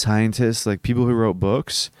 scientists, like people who wrote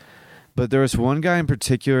books. But there was one guy in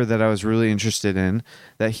particular that I was really interested in,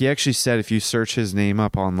 that he actually said if you search his name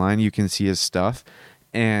up online, you can see his stuff.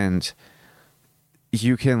 And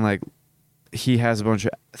you can he has a bunch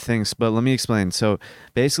of things, but let me explain. So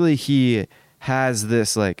basically he has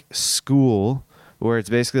this like school where it's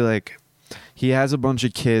basically like he has a bunch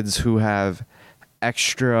of kids who have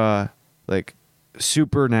extra like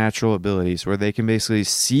supernatural abilities where they can basically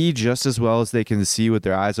see just as well as they can see with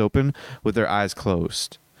their eyes open with their eyes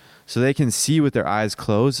closed. So they can see with their eyes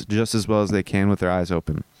closed just as well as they can with their eyes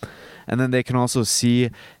open. And then they can also see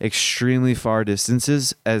extremely far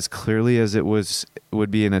distances as clearly as it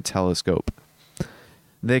would be in a telescope.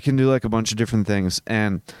 They can do like a bunch of different things.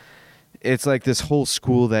 And it's like this whole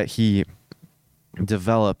school that he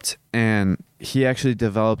developed. And he actually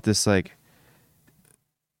developed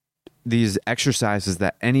these exercises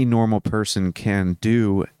that any normal person can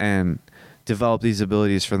do and develop these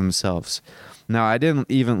abilities for themselves. Now, I didn't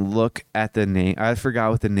even look at the name. I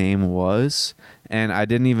forgot what the name was, and I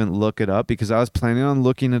didn't even look it up because I was planning on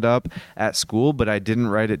looking it up at school, but I didn't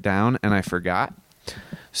write it down, and I forgot.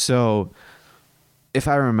 So if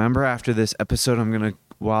I remember after this episode,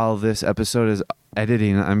 while this episode is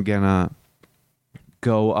editing, I'm going to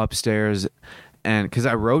go upstairs and because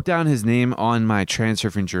I wrote down his name on my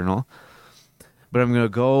Transurfing journal, but I'm going to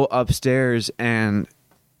go upstairs and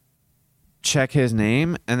check his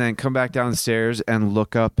name and then come back downstairs and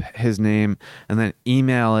look up his name and then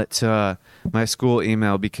email it to my school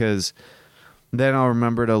email, because then I'll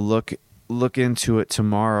remember to look into it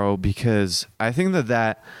tomorrow, because I think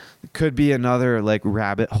that could be another like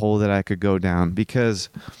rabbit hole that I could go down, because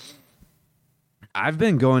I've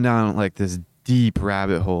been going down like this deep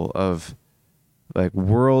rabbit hole of like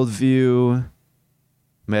worldview,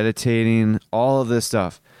 meditating, all of this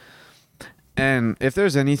stuff. And if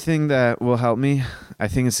there's anything that will help me, I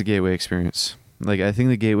think it's the Gateway Experience. Like, I think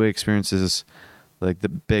the Gateway Experience is like the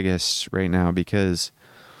biggest right now, because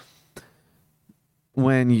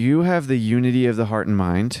when you have the unity of the heart and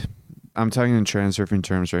mind, I'm talking in Transurfing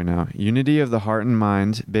terms right now, unity of the heart and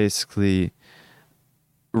mind basically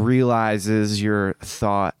realizes your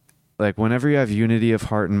thought. Like, whenever you have unity of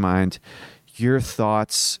heart and mind, your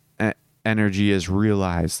thoughts energy is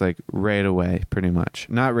realized like right away, pretty much.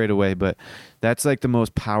 Not right away, but that's like the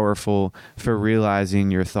most powerful for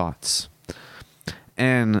realizing your thoughts.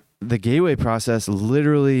 And the Gateway process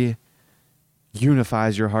literally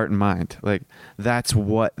unifies your heart and mind. Like, that's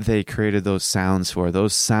what they created those sounds for.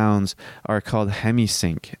 Those sounds are called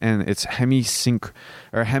hemisync, and it's hemisync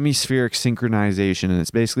or hemispheric synchronization. And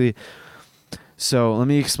it's basically, so let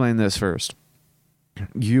me explain this first.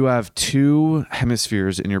 You have two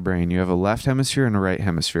hemispheres in your brain. You have a left hemisphere and a right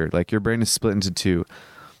hemisphere. Like, your brain is split into two.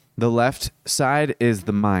 The left side is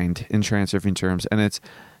the mind in Transurfing terms. And it's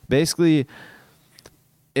basically,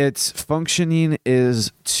 its functioning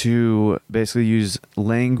is to basically use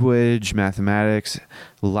language, mathematics,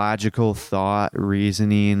 logical thought,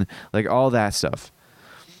 reasoning, like all that stuff.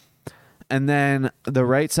 And then the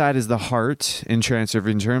right side is the heart in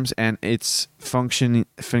Transurfing terms, and its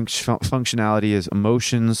functionality is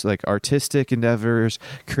emotions, like artistic endeavors,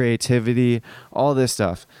 creativity, all this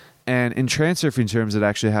stuff. And in Transurfing terms, it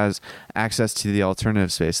actually has access to the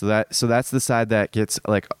alternative space. So that's the side that gets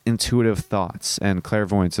like intuitive thoughts and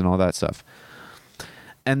clairvoyance and all that stuff.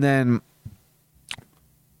 And then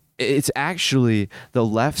it's actually the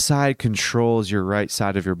left side controls your right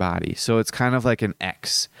side of your body. So it's kind of like an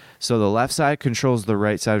X. So the left side controls the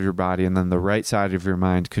right side of your body, and then the right side of your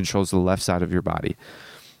mind controls the left side of your body.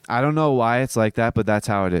 I don't know why it's like that, but that's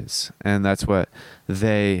how it is. And that's what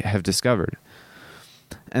they have discovered.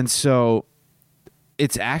 And so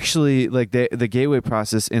it's actually like the Gateway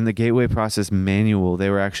process, in the Gateway process manual,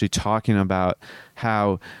 they were actually talking about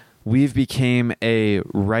how we've became a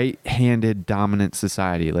right-handed dominant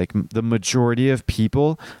society. Like, the majority of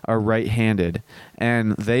people are right-handed,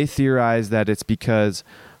 and they theorize that it's because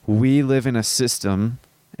we live in a system,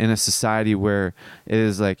 in a society where it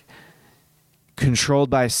is like controlled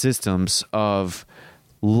by systems of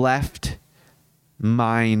left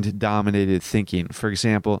mind dominated thinking. For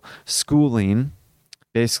example, schooling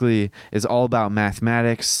basically is all about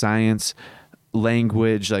mathematics, science,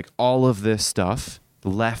 language, like all of this stuff.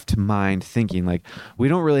 Left mind thinking. Like, we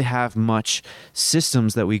don't really have much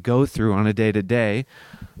systems that we go through on a day-to-day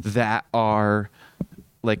that are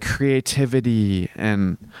like creativity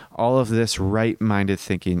and all of this right-minded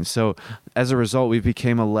thinking. So as a result, we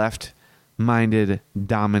became a left-minded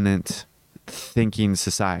dominant thinking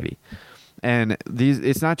society. And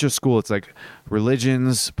it's not just school, it's like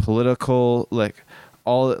religions, political, like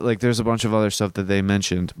all, like there's a bunch of other stuff that they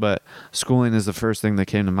mentioned, but schooling is the first thing that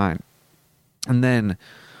came to mind. And then,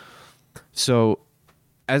 so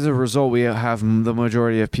as a result, we have the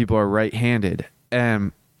majority of people are right-handed.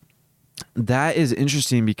 And that is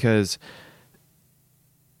interesting because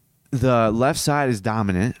the left side is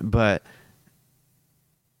dominant, but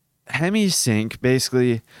hemisync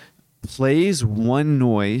basically plays one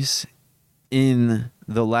noise in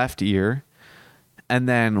the left ear and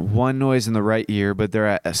then one noise in the right ear, but they're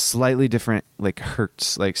at a slightly different like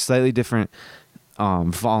hertz, like slightly different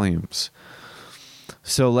volumes.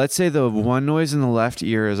 So let's say the one noise in the left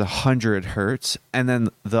ear is 100 hertz, and then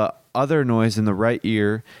the other noise in the right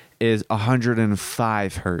ear is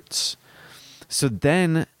 105 hertz. So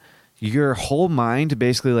then your whole mind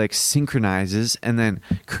basically like synchronizes and then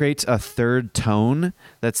creates a third tone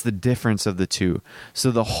that's the difference of the two. So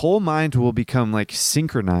the whole mind will become like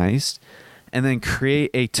synchronized and then create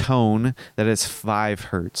a tone that is 5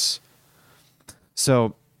 hertz.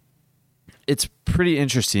 So it's pretty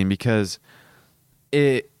interesting because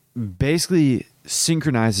it basically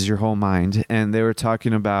synchronizes your whole mind. And they were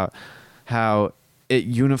talking about how it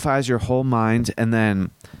unifies your whole mind, and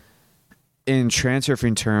then in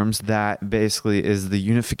Transurfing terms, that basically is the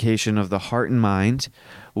unification of the heart and mind,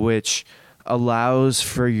 which allows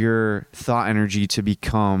for your thought energy to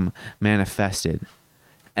become manifested.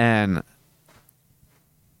 And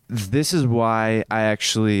this is why I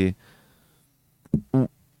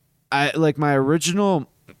like my original,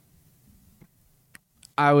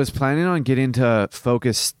 I was planning on getting to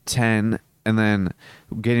Focus 10 and then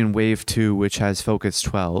getting Wave 2, which has Focus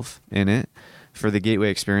 12 in it for the Gateway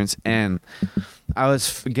experience. And I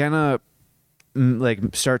was gonna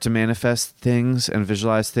like start to manifest things and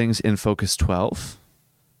visualize things in Focus 12.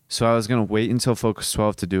 So I was going to wait until Focus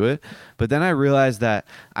 12 to do it. But then I realized that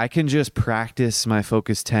I can just practice my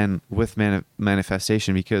Focus 10 with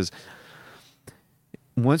manifestation, because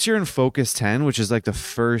once you're in Focus 10, which is like the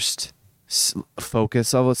first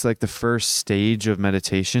focus level, it's like the first stage of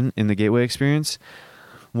meditation in the Gateway experience.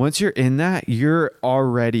 Once you're in that, you're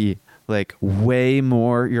already like way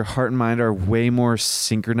more, your heart and mind are way more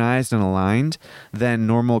synchronized and aligned than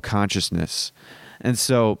normal consciousness. And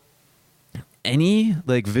so any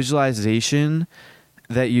like visualization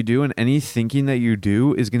that you do and any thinking that you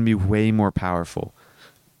do is going to be way more powerful.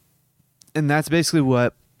 And that's basically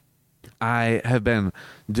what I have been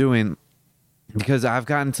doing, because I've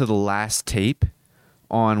gotten to the last tape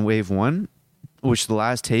on Wave 1, which the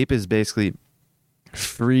last tape is basically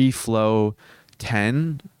Free Flow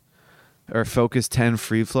 10 or Focus 10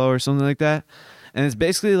 Free Flow or something like that. And it's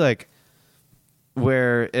basically like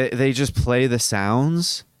where they just play the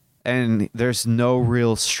sounds and there's no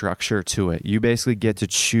real structure to it. You basically get to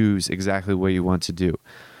choose exactly what you want to do.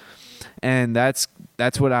 And that's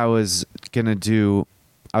what I was going to do.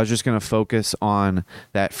 I was just going to focus on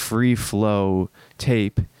that free flow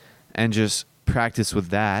tape and just practice with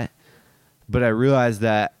that. But I realized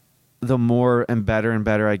that the more and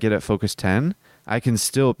better I get at Focus 10, I can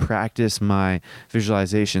still practice my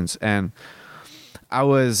visualizations. And I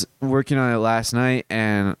was working on it last night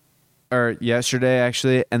or yesterday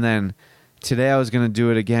actually, and then today I was going to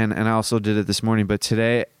do it again, and I also did it this morning. But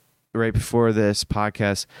today, right before this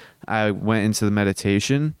podcast, I went into the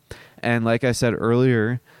meditation, and like I said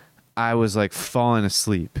earlier, I was like falling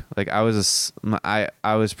asleep. Like I was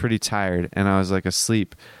pretty tired, and I was like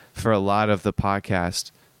asleep for a lot of the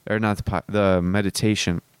podcast, or not the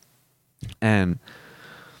meditation, and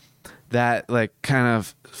that like kind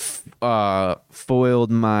of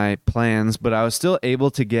foiled my plans. But I was still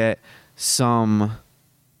able to get some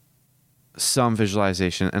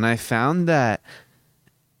visualization, and I found that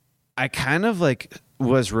I kind of like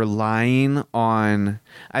was relying on,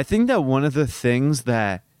 I think that one of the things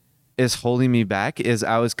that is holding me back is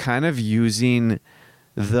I was kind of using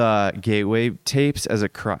the Gateway tapes as a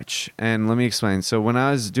crutch. And let me explain. So when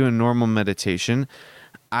I was doing normal meditation,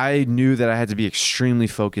 I knew that I had to be extremely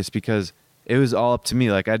focused because it was all up to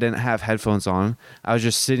me. Like I didn't have headphones on. I was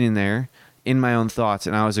just sitting there in my own thoughts,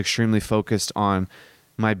 and I was extremely focused on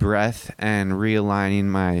my breath and realigning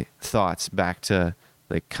my thoughts back to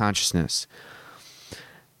like consciousness.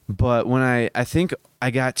 But when I think I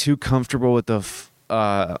got too comfortable with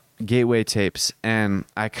the Gateway tapes, and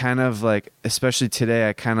I kind of like, especially today,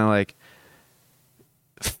 I kind of like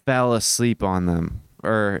fell asleep on them,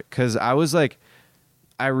 or because I was like,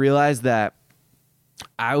 I realized that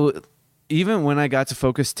even when I got to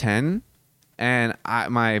Focus 10 and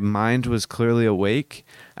my mind was clearly awake,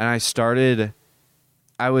 and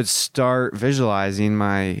I would start visualizing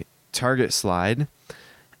my target slide,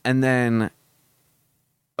 and then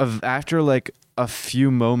after like a few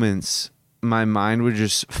moments, my mind would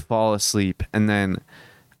just fall asleep, and then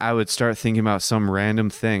I would start thinking about some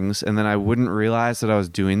random things, and then I wouldn't realize that I was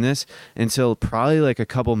doing this until probably like a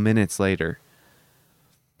couple minutes later.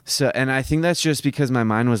 So, and I think that's just because my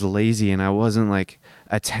mind was lazy and I wasn't like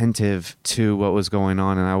attentive to what was going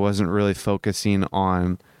on, and I wasn't focusing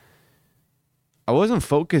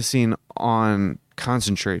on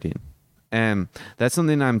concentrating. And that's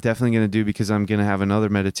something I'm definitely going to do, because I'm going to have another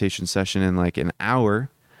meditation session in like an hour.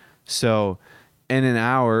 So in an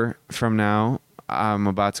hour from now, I'm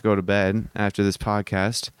about to go to bed after this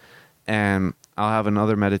podcast, and I'll have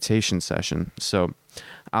another meditation session. So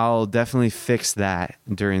I'll definitely fix that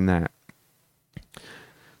during that.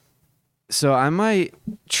 So I might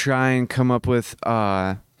try and come up with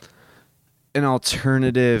an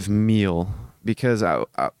alternative meal, because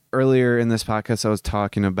earlier in this podcast I was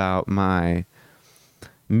talking about my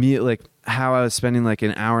meal, like how I was spending like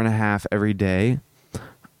an hour and a half every day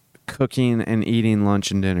cooking and eating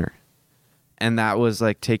lunch and dinner. And that was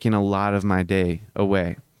like taking a lot of my day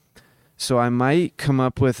away. So I might come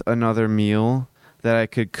up with another meal that I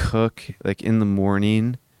could cook like in the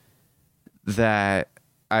morning that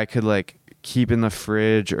I could like keep in the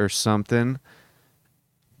fridge or something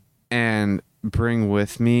and bring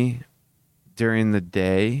with me during the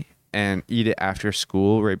day and eat it after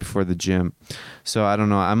school right before the gym. So I don't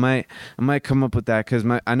know. I might come up with that because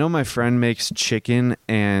I know my friend makes chicken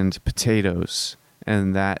and potatoes,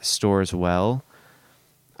 and that stores well.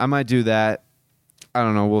 I might do that. I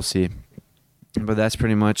don't know. We'll see. But that's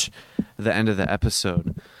pretty much the end of the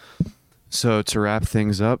episode. So to wrap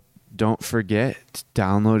things up, don't forget to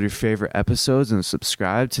download your favorite episodes and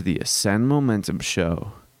subscribe to the Ascend Momentum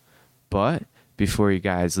Show. But before you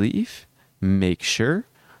guys leave, make sure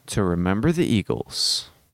to remember the Eagles.